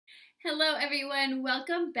Hello everyone,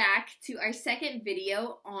 welcome back to our second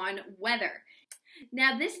video on weather.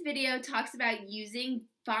 Now this video talks about using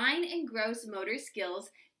fine and gross motor skills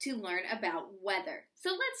to learn about weather. So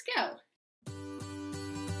let's go.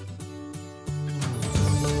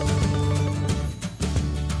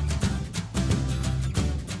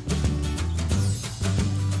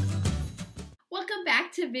 Welcome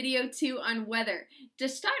back to video 2 on weather. To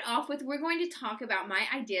start off with, we're going to talk about my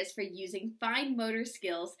ideas for using fine motor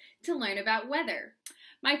skills to learn about weather.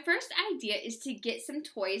 My first idea is to get some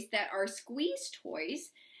toys that are squeeze toys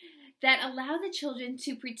that allow the children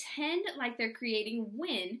to pretend like they're creating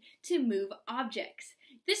wind to move objects.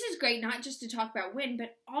 This is great not just to talk about wind,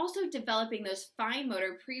 but also developing those fine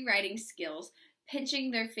motor pre-writing skills, pinching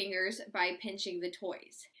their fingers by pinching the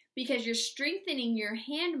toys, because you're strengthening your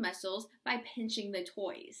hand muscles by pinching the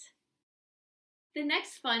toys. The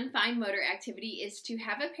next fun fine motor activity is to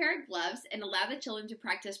have a pair of gloves and allow the children to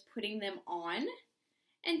practice putting them on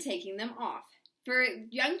and taking them off. For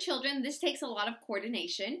young children, this takes a lot of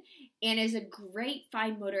coordination and is a great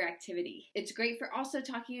fine motor activity. It's great for also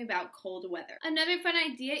talking about cold weather. Another fun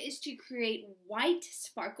idea is to create white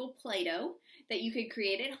sparkle Play-Doh that you could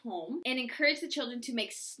create at home and encourage the children to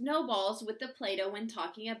make snowballs with the Play-Doh when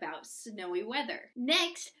talking about snowy weather.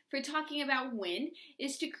 Next, for talking about wind,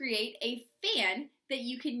 is to create a fan that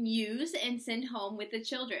you can use and send home with the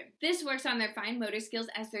children. This works on their fine motor skills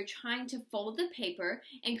as they're trying to fold the paper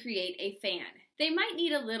and create a fan. They might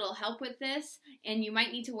need a little help with this, and you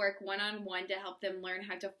might need to work one-on-one to help them learn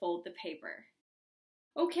how to fold the paper.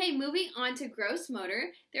 Okay, moving on to gross motor.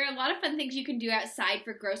 There are a lot of fun things you can do outside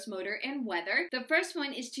for gross motor and weather. The first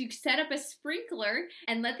one is to set up a sprinkler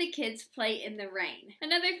and let the kids play in the rain.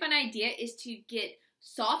 Another fun idea is to get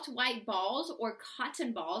soft white balls or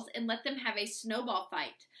cotton balls and let them have a snowball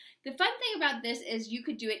fight. The fun thing about this is you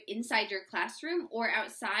could do it inside your classroom or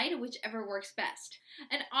outside, whichever works best.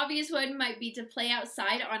 An obvious one might be to play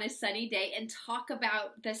outside on a sunny day and talk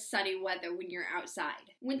about the sunny weather when you're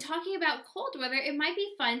outside. When talking about cold weather, it might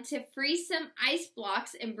be fun to freeze some ice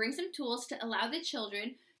blocks and bring some tools to allow the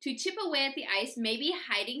children to chip away at the ice, maybe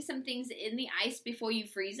hiding some things in the ice before you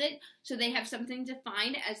freeze it so they have something to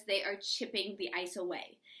find as they are chipping the ice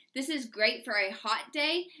away. This is great for a hot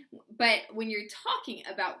day, but when you're talking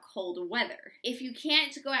about cold weather. If you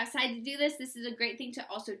can't go outside to do this, this is a great thing to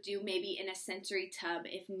also do maybe in a sensory tub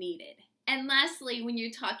if needed. And lastly, when you're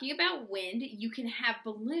talking about wind, you can have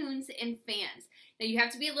balloons and fans. Now you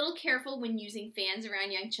have to be a little careful when using fans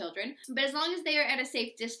around young children, but as long as they are at a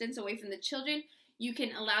safe distance away from the children, you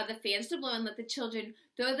can allow the fans to blow and let the children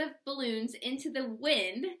throw the balloons into the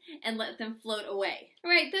wind and let them float away.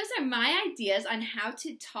 Alright, those are my ideas on how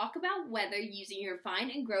to talk about weather using your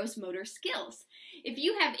fine and gross motor skills. If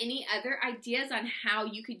you have any other ideas on how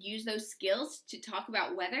you could use those skills to talk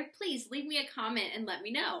about weather, please leave me a comment and let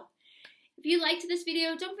me know. If you liked this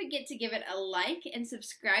video, don't forget to give it a like and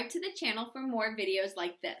subscribe to the channel for more videos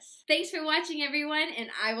like this. Thanks for watching everyone, and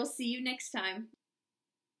I will see you next time.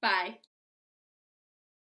 Bye.